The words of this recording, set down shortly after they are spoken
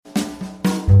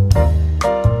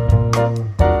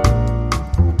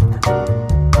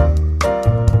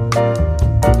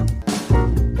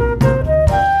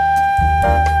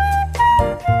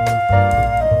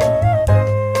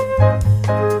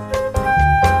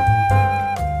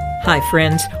Hi,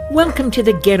 friends. Welcome to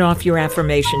the Get Off Your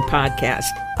Affirmation podcast.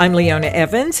 I'm Leona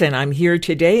Evans, and I'm here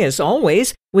today, as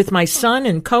always, with my son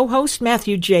and co-host,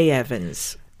 Matthew J.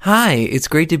 Evans. Hi, it's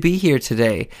great to be here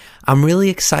today. I'm really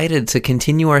excited to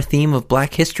continue our theme of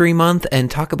Black History Month and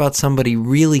talk about somebody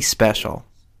really special.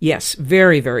 Yes,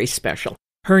 very, very special.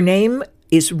 Her name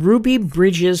is Ruby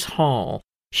Bridges Hall.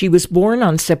 She was born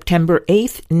on September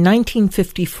 8th,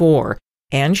 1954,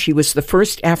 and she was the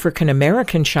first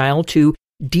African-American child to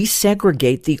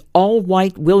desegregate the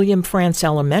all-white William Frantz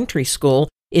Elementary School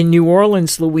in New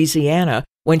Orleans, Louisiana,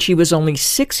 when she was only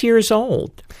 6 years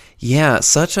old. Yeah,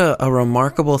 such a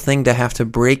remarkable thing to have to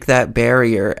break that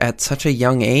barrier at such a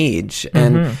young age.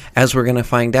 And as we're going to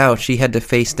find out, she had to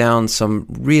face down some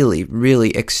really,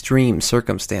 really extreme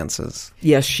circumstances.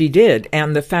 Yes, she did.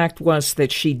 And the fact was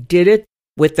that she did it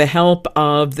with the help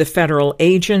of the federal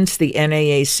agents, the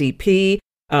NAACP,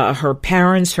 her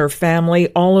parents, her family,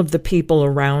 all of the people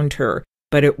around her.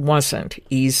 But it wasn't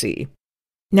easy.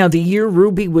 Now, the year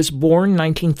Ruby was born,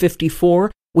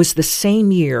 1954, was the same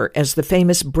year as the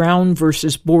famous Brown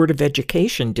versus Board of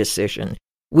Education decision,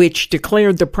 which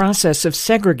declared the process of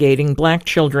segregating black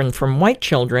children from white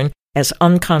children as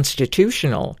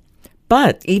unconstitutional.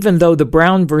 But even though the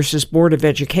Brown versus Board of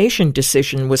Education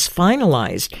decision was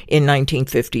finalized in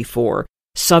 1954,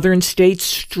 Southern states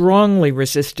strongly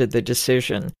resisted the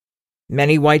decision.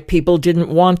 Many white people didn't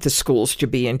want the schools to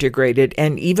be integrated,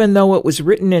 and even though it was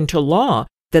written into law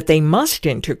that they must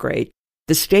integrate,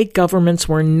 the state governments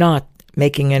were not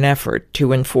making an effort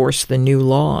to enforce the new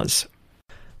laws.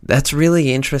 That's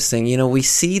really interesting. You know, we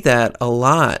see that a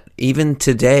lot, even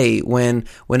today, when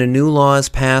a new law is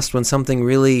passed, when something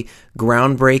really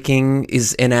groundbreaking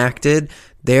is enacted,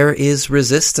 there is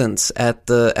resistance at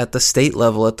the state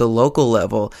level, at the local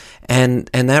level. And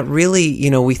that really, you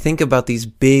know, we think about these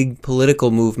big political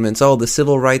movements, the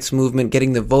civil rights movement,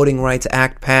 getting the Voting Rights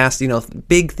Act passed, you know,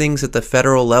 big things at the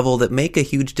federal level that make a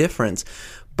huge difference.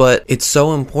 But it's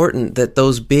so important that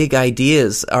those big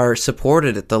ideas are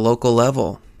supported at the local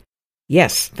level.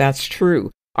 Yes, that's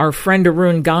true. Our friend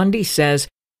Arun Gandhi says,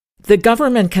 the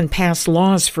government can pass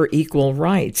laws for equal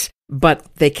rights,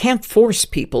 but they can't force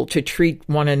people to treat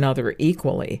one another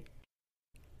equally.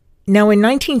 Now, in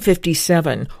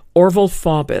 1957, Orval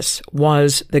Faubus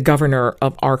was the governor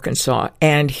of Arkansas,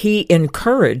 and he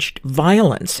encouraged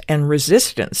violence and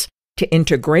resistance to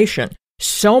integration,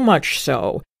 so much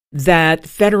so that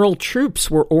federal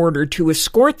troops were ordered to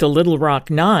escort the Little Rock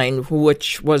Nine,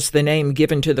 which was the name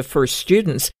given to the first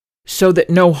students, so that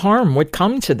no harm would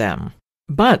come to them.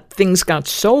 But things got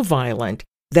so violent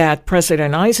that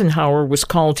President Eisenhower was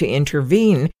called to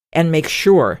intervene and make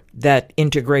sure that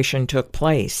integration took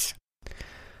place.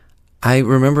 I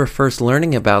remember first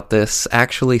learning about this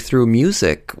actually through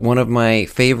music. One of my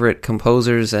favorite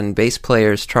composers and bass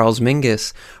players, Charles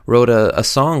Mingus, wrote a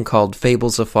song called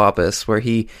Fables of Faubus, where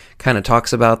he kind of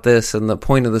talks about this, and the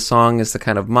point of the song is to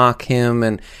kind of mock him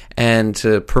and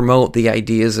to promote the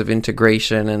ideas of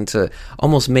integration and to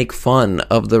almost make fun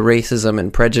of the racism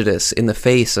and prejudice in the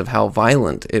face of how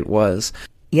violent it was.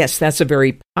 Yes, that's a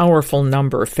very powerful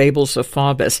number, Fables of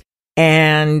Faubus.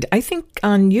 And I think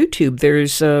on YouTube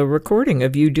there's a recording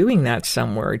of you doing that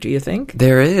somewhere, do you think?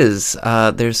 There is.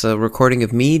 There's a recording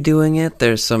of me doing it.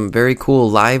 There's some very cool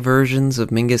live versions of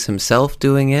Mingus himself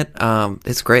doing it.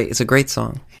 It's great. It's a great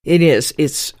song. It is.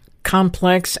 It's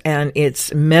complex and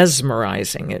it's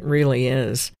mesmerizing. It really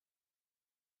is.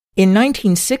 In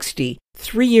 1960,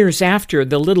 3 years after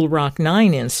the Little Rock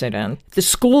Nine incident, the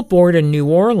school board in New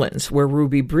Orleans, where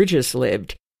Ruby Bridges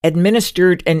lived,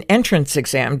 administered an entrance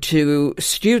exam to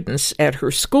students at her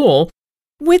school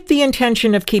with the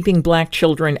intention of keeping black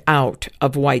children out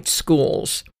of white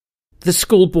schools. The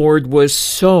school board was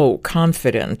so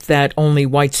confident that only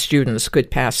white students could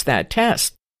pass that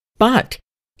test. But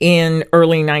in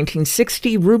early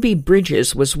 1960, Ruby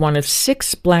Bridges was one of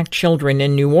 6 black children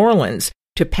in New Orleans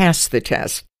to pass the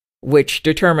test, which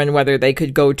determined whether they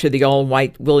could go to the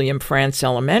all-white William Frantz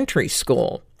Elementary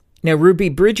School. Now, Ruby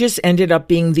Bridges ended up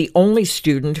being the only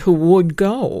student who would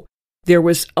go. There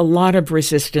was a lot of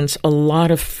resistance, a lot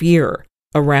of fear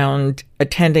around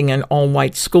attending an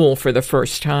all-white school for the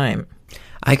first time.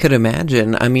 I could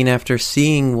imagine. I mean, after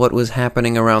seeing what was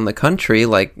happening around the country,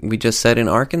 like we just said in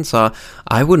Arkansas,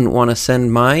 I wouldn't want to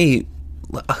send my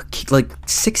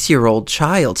 6-year-old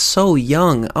child, so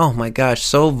young, oh my gosh,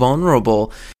 so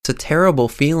vulnerable. It's a terrible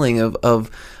feeling of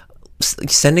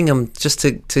sending them just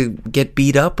to get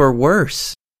beat up or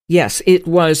worse. Yes, it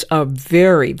was a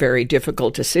very, very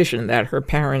difficult decision that her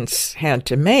parents had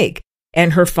to make.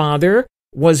 And her father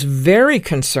was very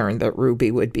concerned that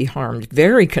Ruby would be harmed,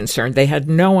 very concerned. They had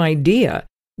no idea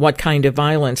what kind of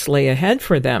violence lay ahead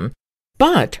for them.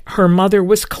 But her mother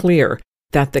was clear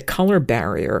that the color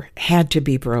barrier had to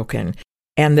be broken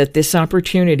and that this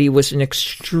opportunity was an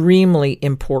extremely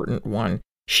important one.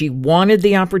 She wanted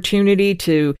the opportunity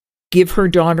to give her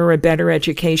daughter a better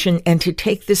education and to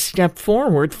take this step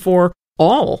forward for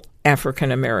all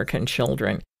African American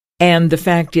children. And the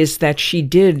fact is that she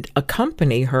did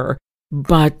accompany her,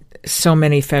 but so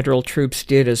many federal troops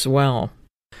did as well.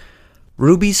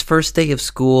 Ruby's first day of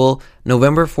school,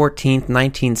 November 14th,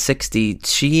 1960,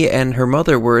 she and her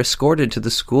mother were escorted to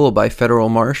the school by federal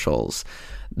marshals.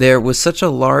 There was such a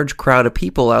large crowd of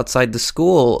people outside the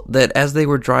school that as they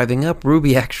were driving up,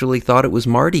 Ruby actually thought it was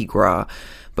Mardi Gras.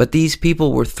 But these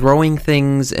people were throwing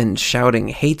things and shouting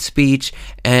hate speech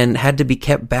and had to be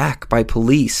kept back by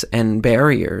police and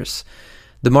barriers.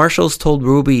 The marshals told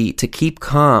Ruby to keep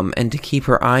calm and to keep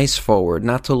her eyes forward,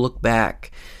 not to look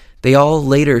back. They all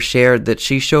later shared that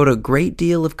she showed a great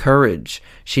deal of courage.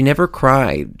 She never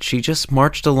cried. She just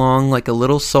marched along like a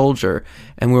little soldier,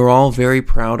 and we were all very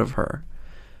proud of her.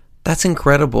 That's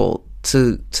incredible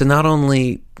to not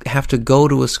only have to go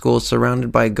to a school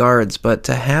surrounded by guards, but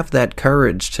to have that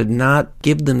courage to not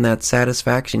give them that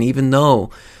satisfaction, even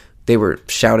though they were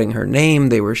shouting her name,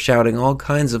 they were shouting all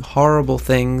kinds of horrible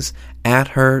things at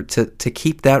her. To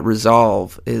keep that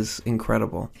resolve is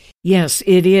incredible. Yes,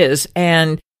 it is.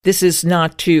 And this is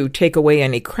not to take away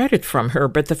any credit from her,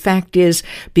 but the fact is,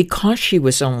 because she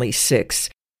was only 6,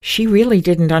 she really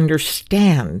didn't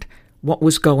understand what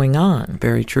was going on.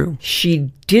 Very true.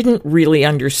 She didn't really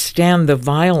understand the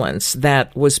violence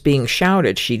that was being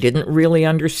shouted. She didn't really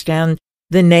understand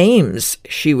the names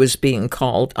she was being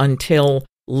called until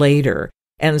later.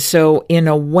 And so, in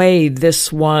a way,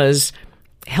 this was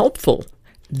helpful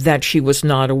that she was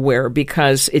not aware,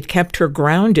 because it kept her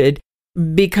grounded,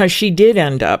 because she did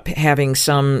end up having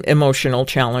some emotional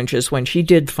challenges when she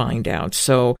did find out.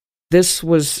 So this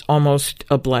was almost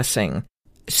a blessing.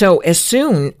 So as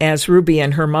soon as Ruby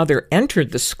and her mother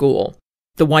entered the school,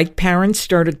 the white parents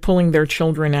started pulling their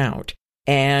children out,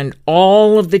 and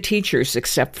all of the teachers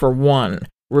except for one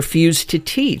refused to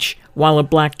teach while a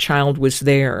black child was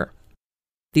there.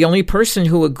 The only person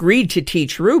who agreed to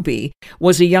teach Ruby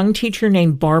was a young teacher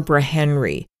named Barbara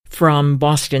Henry from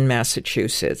Boston,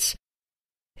 Massachusetts.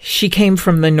 She came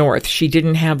from the North. She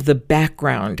didn't have the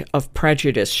background of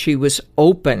prejudice. She was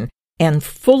open and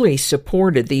fully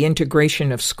supported the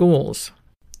integration of schools.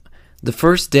 The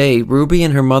first day, Ruby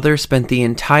and her mother spent the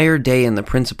entire day in the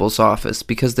principal's office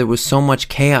because there was so much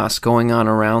chaos going on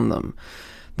around them.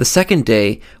 The second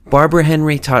day, Barbara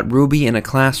Henry taught Ruby in a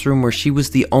classroom where she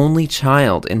was the only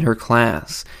child in her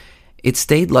class. It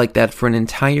stayed like that for an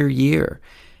entire year.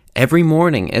 Every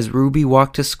morning, as Ruby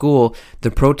walked to school, the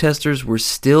protesters were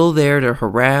still there to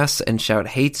harass and shout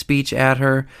hate speech at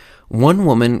her.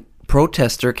 One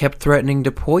protester kept threatening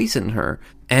to poison her,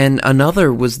 and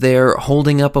another was there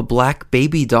holding up a black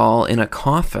baby doll in a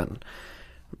coffin.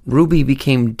 Ruby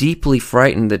became deeply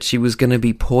frightened that she was going to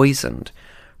be poisoned.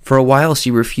 For a while,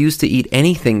 she refused to eat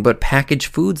anything but packaged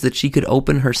foods that she could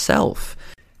open herself.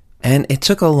 And it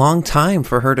took a long time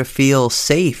for her to feel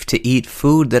safe to eat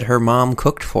food that her mom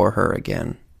cooked for her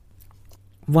again.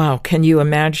 Wow, can you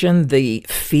imagine the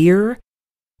fear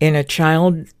in a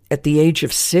child at the age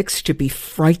of 6 to be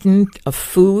frightened of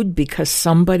food because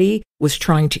somebody was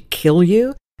trying to kill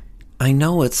you? I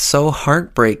know, it's so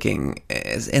heartbreaking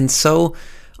and so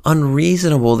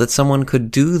unreasonable that someone could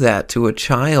do that to a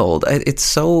child. It's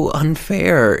so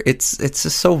unfair. It's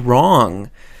just so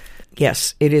wrong.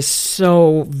 Yes, it is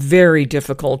so very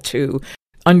difficult to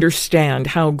understand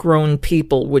how grown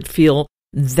people would feel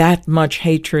that much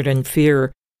hatred and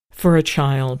fear for a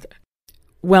child.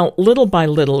 Well, little by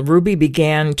little, Ruby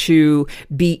began to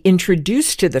be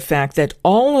introduced to the fact that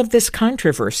all of this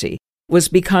controversy was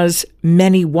because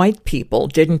many white people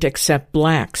didn't accept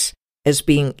blacks as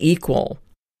being equal.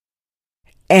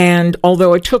 And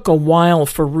although it took a while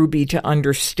for Ruby to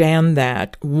understand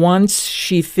that, once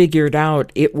she figured out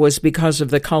it was because of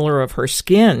the color of her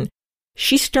skin,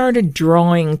 she started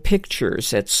drawing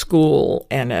pictures at school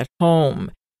and at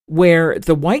home where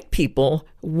the white people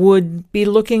would be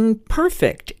looking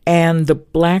perfect and the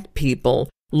black people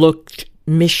looked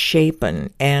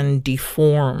misshapen and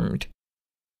deformed.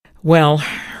 Well,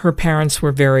 her parents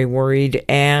were very worried,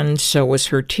 and so was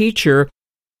her teacher.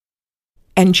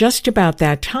 And just about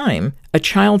that time, a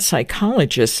child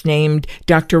psychologist named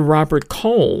Dr. Robert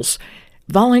Coles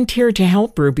volunteered to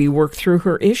help Ruby work through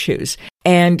her issues,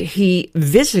 and he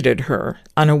visited her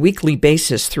on a weekly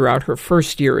basis throughout her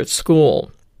first year at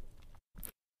school.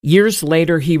 Years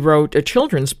later, he wrote a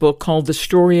children's book called The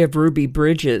Story of Ruby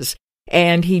Bridges,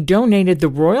 And he donated the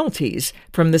royalties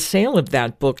from the sale of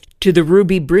that book to the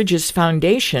Ruby Bridges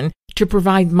Foundation to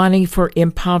provide money for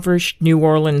impoverished New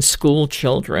Orleans school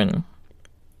children.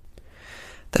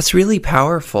 That's really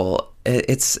powerful.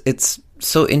 It's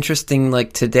so interesting.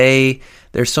 Like today,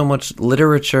 there's so much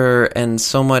literature and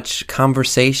so much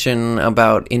conversation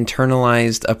about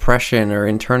internalized oppression or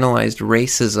internalized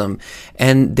racism.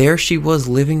 And there she was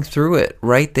living through it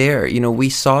right there. You know, we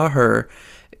saw her,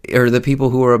 or the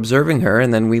people who were observing her,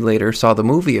 and then we later saw the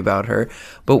movie about her,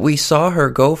 but we saw her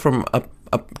go from a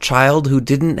child who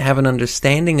didn't have an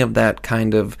understanding of that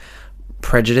kind of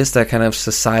prejudice, that kind of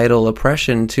societal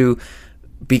oppression, to,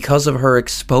 because of her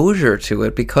exposure to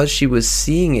it, because she was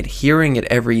seeing it, hearing it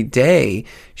every day,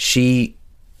 she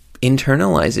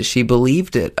internalized it. She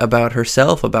believed it about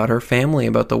herself, about her family,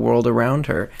 about the world around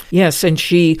her. Yes, and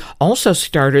she also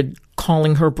started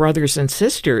calling her brothers and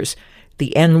sisters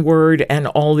the N-word and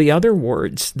all the other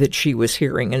words that she was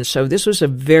hearing. And so this was a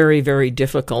very, very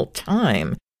difficult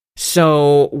time.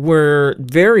 So we're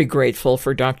very grateful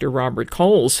for Dr. Robert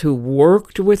Coles, who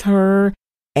worked with her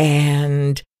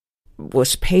and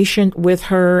was patient with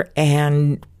her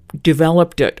and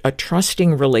developed a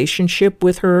trusting relationship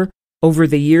with her over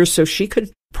the years so she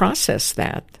could process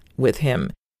that with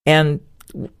him. And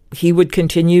he would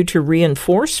continue to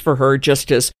reinforce for her,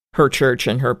 just as her church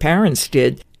and her parents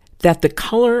did, that the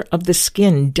color of the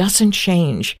skin doesn't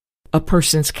change a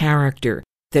person's character,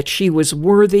 that she was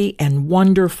worthy and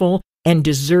wonderful and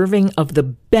deserving of the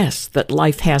best that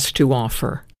life has to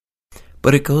offer.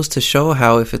 But it goes to show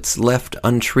how if it's left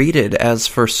untreated, as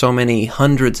for so many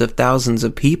hundreds of thousands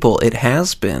of people it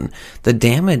has been, the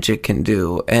damage it can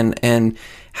do, and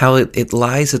how it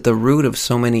lies at the root of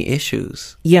so many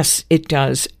issues. Yes, it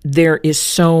does. There is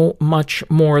so much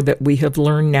more that we have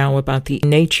learned now about the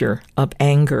nature of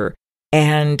anger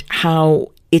and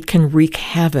how it can wreak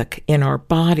havoc in our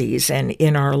bodies and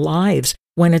in our lives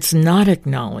when it's not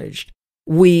acknowledged.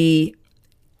 We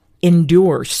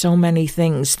endure so many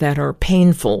things that are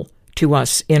painful to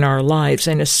us in our lives,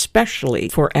 and especially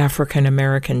for African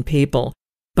American people.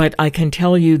 But I can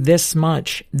tell you this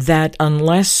much, that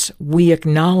unless we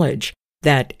acknowledge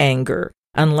that anger,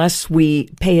 unless we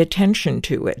pay attention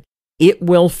to it, it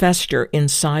will fester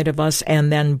inside of us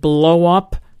and then blow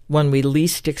up when we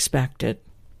least expect it.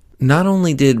 Not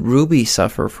only did Ruby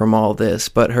suffer from all this,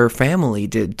 but her family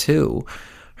did too.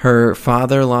 Her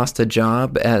father lost a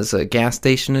job as a gas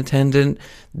station attendant.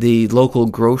 The local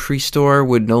grocery store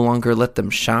would no longer let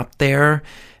them shop there.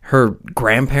 Her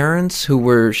grandparents, who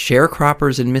were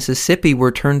sharecroppers in Mississippi,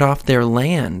 were turned off their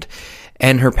land.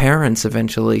 And her parents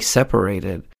eventually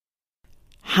separated.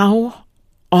 How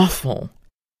awful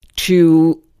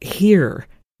to hear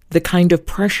the kind of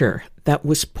pressure that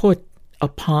was put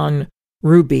upon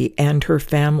Ruby and her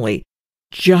family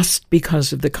just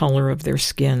because of the color of their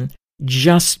skin,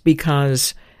 just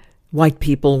because white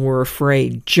people were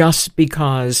afraid, just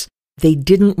because they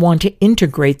didn't want to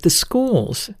integrate the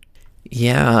schools.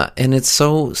 Yeah, and it's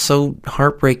so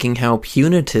heartbreaking how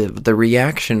punitive the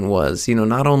reaction was. You know,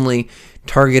 not only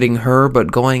targeting her,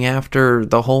 but going after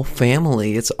the whole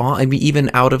family. It's all, I mean, even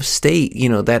out of state, you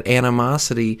know, that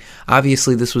animosity.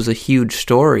 Obviously, this was a huge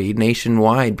story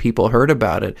nationwide. People heard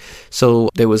about it. So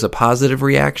there was a positive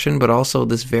reaction, but also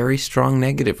this very strong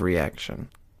negative reaction.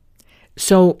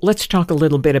 So let's talk a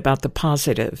little bit about the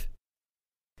positive.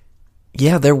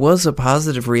 Yeah, there was a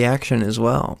positive reaction as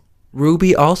well.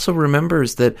 Ruby also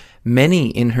remembers that many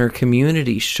in her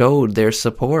community showed their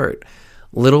support.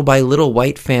 Little by little,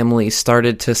 white families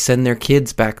started to send their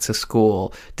kids back to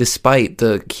school, despite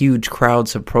the huge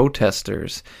crowds of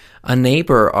protesters. A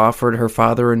neighbor offered her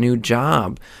father a new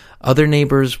job. Other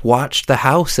neighbors watched the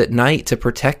house at night to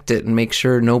protect it and make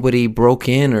sure nobody broke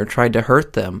in or tried to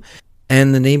hurt them.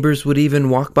 And the neighbors would even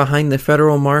walk behind the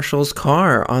federal marshal's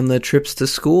car on the trips to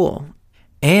school.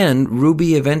 And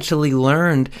Ruby eventually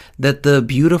learned that the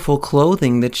beautiful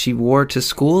clothing that she wore to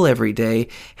school every day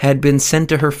had been sent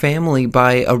to her family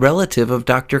by a relative of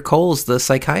Dr. Coles, the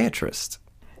psychiatrist.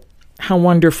 How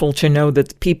wonderful to know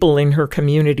that people in her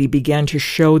community began to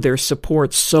show their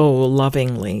support so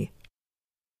lovingly.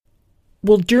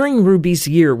 Well, during Ruby's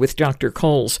year with Dr.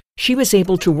 Coles, she was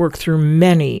able to work through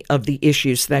many of the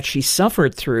issues that she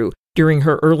suffered through during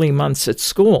her early months at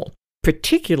school,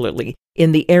 particularly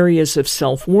in the areas of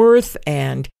self-worth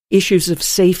and issues of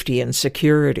safety and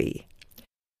security.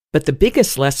 But the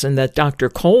biggest lesson that Dr.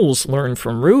 Coles learned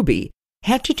from Ruby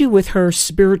had to do with her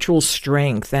spiritual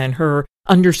strength and her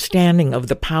understanding of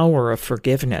the power of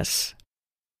forgiveness.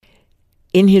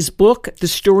 In his book, The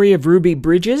Story of Ruby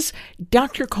Bridges,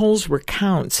 Dr. Coles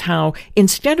recounts how,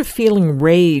 instead of feeling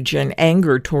rage and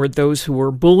anger toward those who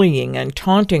were bullying and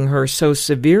taunting her so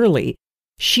severely,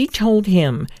 she told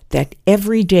him that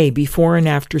every day before and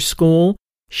after school,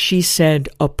 she said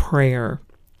a prayer.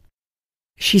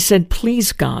 She said,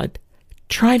 "Please, God,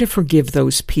 try to forgive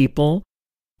those people,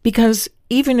 because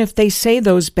even if they say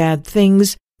those bad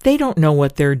things, they don't know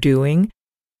what they're doing.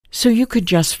 So you could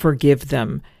just forgive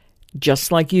them,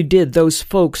 just like you did those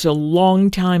folks a long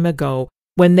time ago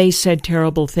when they said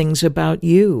terrible things about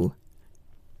you."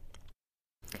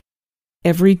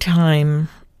 Every time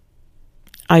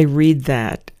I read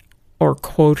that or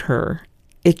quote her,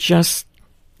 it just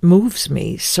moves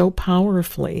me so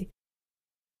powerfully.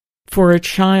 For a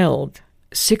child,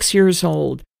 6 years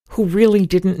old, who really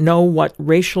didn't know what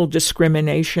racial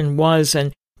discrimination was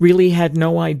and really had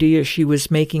no idea she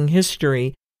was making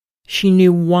history, she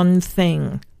knew one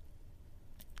thing: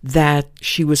 that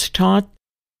she was taught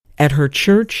at her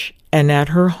church and at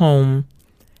her home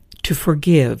to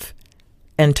forgive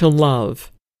and to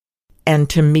love and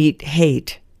to meet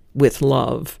hate with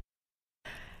love.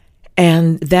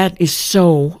 And that is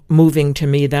so moving to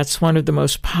me. That's one of the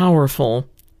most powerful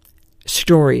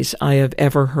stories I have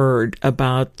ever heard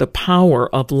about the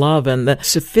power of love and the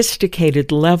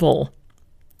sophisticated level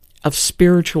of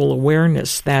spiritual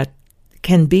awareness that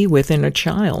can be within a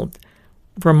child.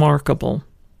 Remarkable.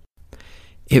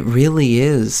 It really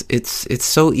is. It's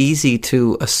so easy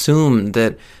to assume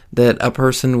that a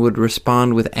person would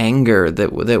respond with anger,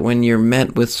 that when you're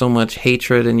met with so much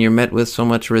hatred and you're met with so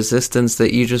much resistance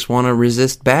that you just want to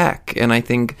resist back. And I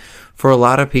think for a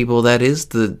lot of people that is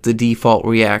the default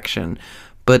reaction.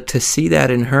 But to see that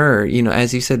in her,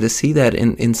 as you said, to see that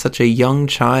in such a young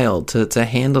child, to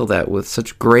handle that with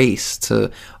such grace, to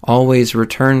always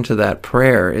return to that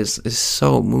prayer is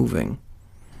so moving.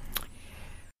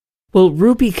 Well,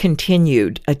 Ruby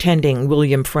continued attending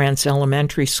William Frantz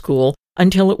Elementary School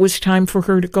until it was time for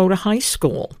her to go to high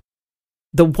school.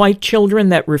 The white children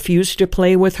that refused to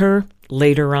play with her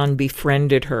later on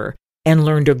befriended her and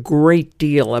learned a great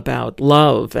deal about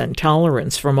love and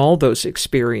tolerance from all those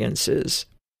experiences.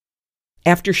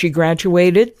 After she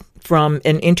graduated from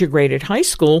an integrated high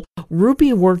school,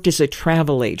 Ruby worked as a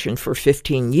travel agent for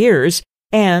 15 years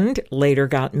and later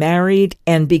got married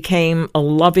and became a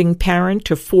loving parent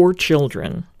to 4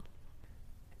 children.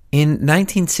 In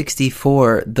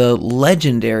 1964, the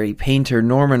legendary painter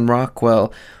Norman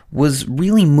Rockwell was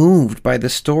really moved by the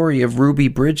story of Ruby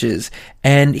Bridges,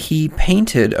 and he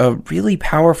painted a really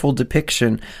powerful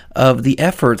depiction of the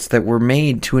efforts that were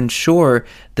made to ensure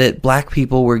that Black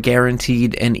people were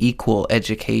guaranteed an equal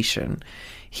education.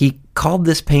 He called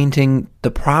this painting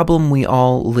 "The Problem We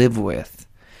All Live With."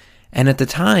 And at the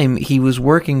time, he was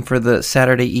working for the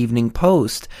Saturday Evening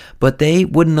Post, but they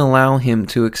wouldn't allow him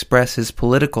to express his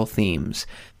political themes.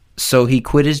 So he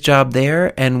quit his job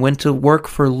there and went to work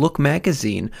for Look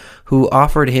magazine, who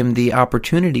offered him the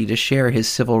opportunity to share his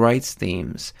civil rights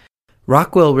themes.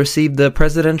 Rockwell received the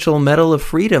Presidential Medal of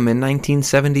Freedom in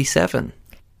 1977.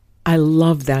 I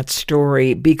love that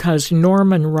story because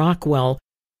Norman Rockwell,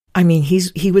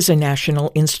 he was a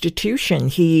national institution.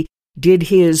 He did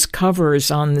his covers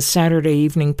on the Saturday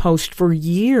Evening Post for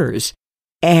years.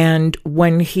 And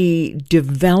when he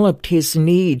developed his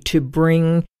need to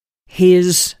bring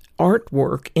his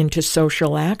artwork into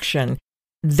social action,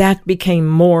 that became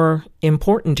more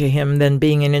important to him than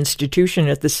being an institution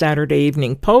at the Saturday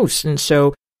Evening Post. And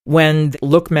so when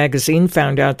Look magazine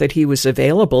found out that he was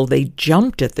available, they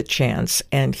jumped at the chance,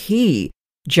 and he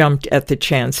jumped at the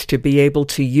chance to be able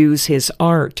to use his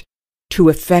art to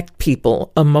affect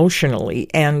people emotionally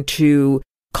and to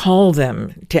call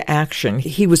them to action.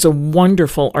 He was a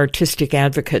wonderful artistic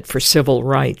advocate for civil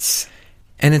rights.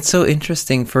 And it's so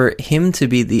interesting for him to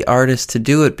be the artist to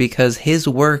do it because his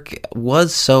work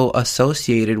was so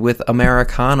associated with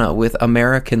Americana, with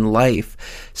American life.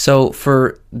 So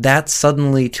for that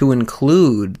suddenly to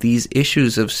include these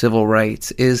issues of civil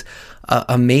rights is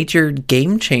a major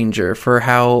game changer for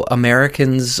how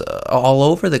Americans all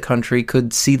over the country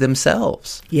could see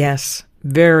themselves. Yes,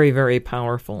 very, very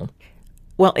powerful.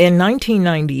 Well, in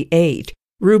 1998,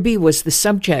 Ruby was the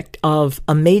subject of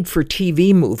a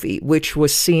made-for-TV movie, which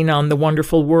was seen on The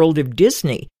Wonderful World of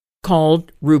Disney,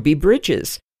 called Ruby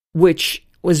Bridges, which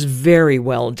was very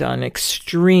well done,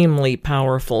 extremely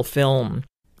powerful film.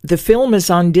 The film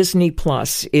is on Disney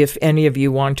Plus, if any of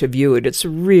you want to view it. It's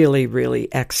really, really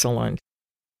excellent.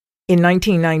 In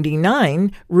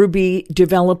 1999, Ruby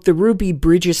developed the Ruby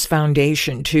Bridges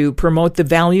Foundation to promote the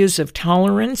values of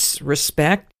tolerance,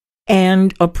 respect,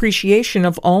 and appreciation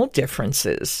of all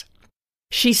differences.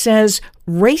 She says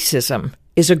racism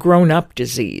is a grown-up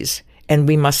disease, and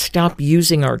we must stop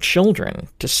using our children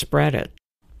to spread it.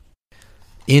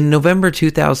 In November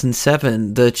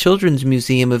 2007, the Children's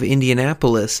Museum of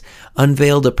Indianapolis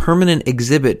unveiled a permanent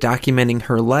exhibit documenting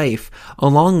her life,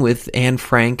 along with Anne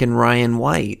Frank and Ryan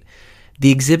White.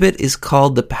 The exhibit is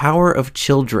called The Power of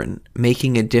Children,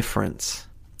 Making a Difference.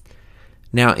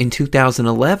 Now, in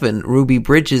 2011, Ruby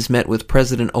Bridges met with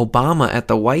President Obama at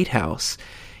the White House.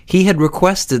 He had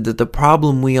requested that the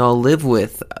problem we all live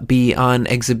with be on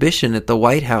exhibition at the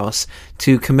White House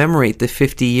to commemorate the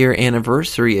 50-year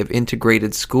anniversary of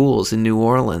integrated schools in New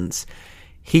Orleans.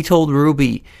 He told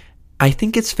Ruby, "I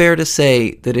think it's fair to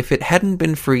say that if it hadn't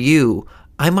been for you,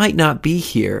 I might not be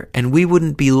here and we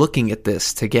wouldn't be looking at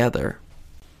this together."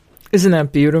 Isn't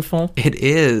that beautiful? It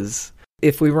is.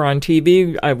 If we were on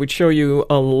TV, I would show you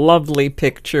a lovely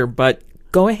picture, but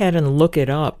go ahead and look it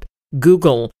up.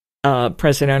 Google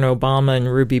President Obama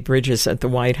and Ruby Bridges at the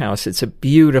White House. It's a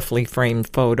beautifully framed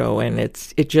photo, and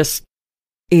it just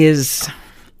is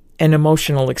an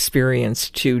emotional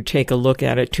experience to take a look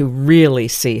at it, to really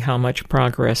see how much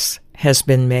progress has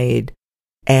been made.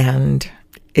 And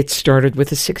it started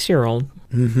with a 6-year-old.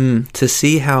 To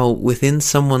see how within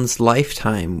someone's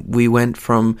lifetime we went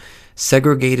from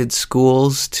segregated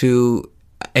schools to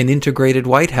an integrated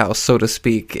White House, so to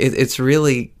speak. It's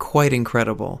really quite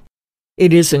incredible.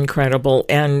 It is incredible,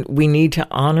 and we need to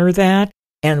honor that,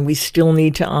 and we still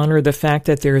need to honor the fact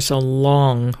that there's a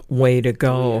long way to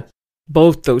go.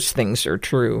 Both those things are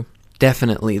true.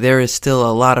 Definitely. There is still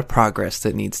a lot of progress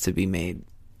that needs to be made.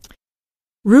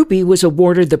 Ruby was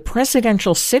awarded the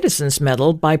Presidential Citizens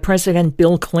Medal by President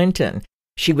Bill Clinton.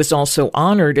 She was also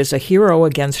honored as a hero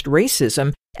against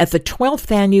racism at the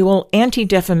 12th Annual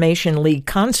Anti-Defamation League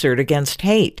Concert Against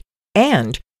Hate,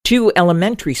 and 2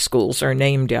 elementary schools are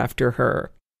named after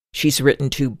her. She's written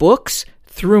 2 books,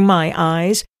 Through My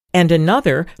Eyes, and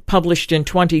another published in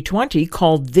 2020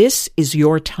 called This Is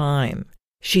Your Time.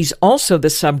 She's also the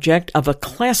subject of a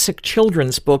classic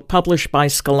children's book published by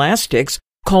Scholastics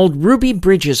called Ruby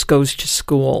Bridges Goes to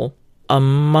School, a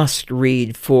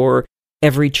must-read for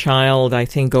every child, I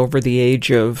think, over the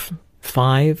age of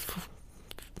 5,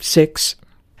 6.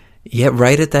 Yeah,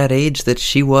 right at that age that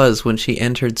she was when she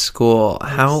entered school.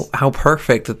 How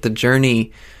perfect that the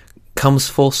journey comes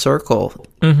full circle.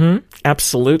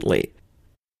 Absolutely.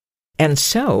 And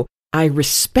so, I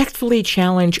respectfully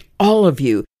challenge all of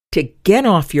you to get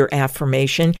off your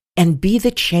affirmation and be the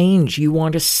change you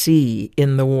want to see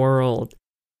in the world.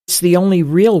 It's the only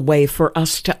real way for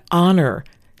us to honor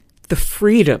the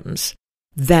freedoms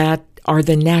that are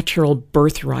the natural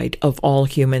birthright of all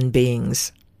human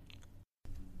beings.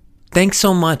 Thanks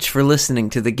so much for listening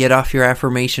to the Get Off Your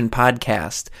Affirmation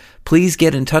podcast. Please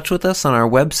get in touch with us on our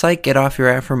website,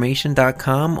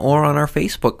 getoffyouraffirmation.com, or on our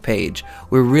Facebook page.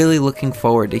 We're really looking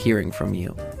forward to hearing from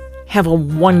you. Have a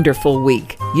wonderful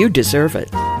week. You deserve it.